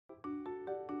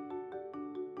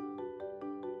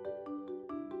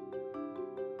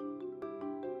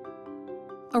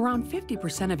Around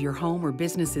 50% of your home or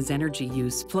business's energy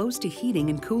use flows to heating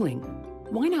and cooling.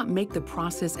 Why not make the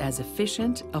process as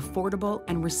efficient, affordable,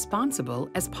 and responsible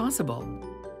as possible?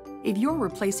 If you're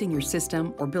replacing your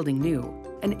system or building new,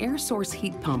 an air source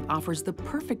heat pump offers the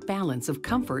perfect balance of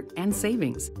comfort and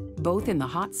savings, both in the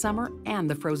hot summer and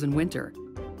the frozen winter.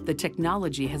 The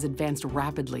technology has advanced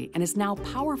rapidly and is now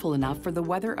powerful enough for the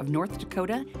weather of North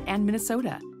Dakota and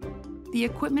Minnesota. The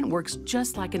equipment works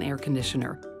just like an air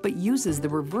conditioner, but uses the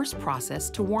reverse process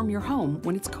to warm your home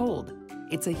when it's cold.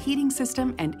 It's a heating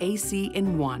system and AC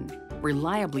in one,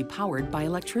 reliably powered by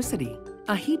electricity.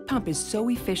 A heat pump is so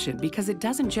efficient because it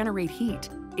doesn't generate heat.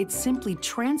 It simply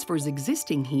transfers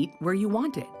existing heat where you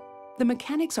want it. The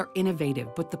mechanics are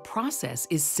innovative, but the process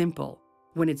is simple.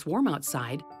 When it's warm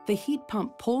outside, the heat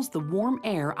pump pulls the warm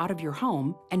air out of your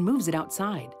home and moves it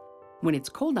outside. When it's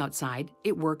cold outside,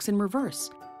 it works in reverse,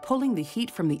 pulling the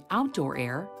heat from the outdoor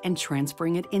air and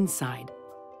transferring it inside.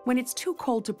 When it's too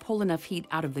cold to pull enough heat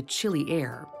out of the chilly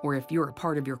air, or if you're a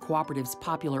part of your cooperative's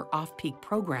popular off-peak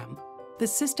program, the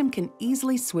system can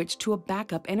easily switch to a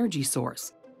backup energy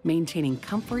source, maintaining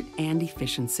comfort and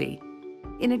efficiency.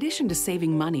 In addition to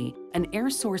saving money, an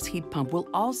air source heat pump will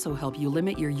also help you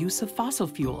limit your use of fossil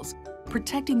fuels,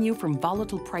 protecting you from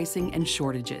volatile pricing and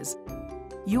shortages.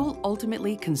 You'll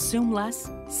ultimately consume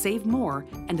less, save more,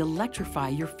 and electrify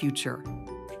your future.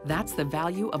 That's the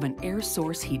value of an air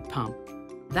source heat pump.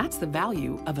 That's the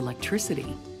value of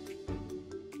electricity.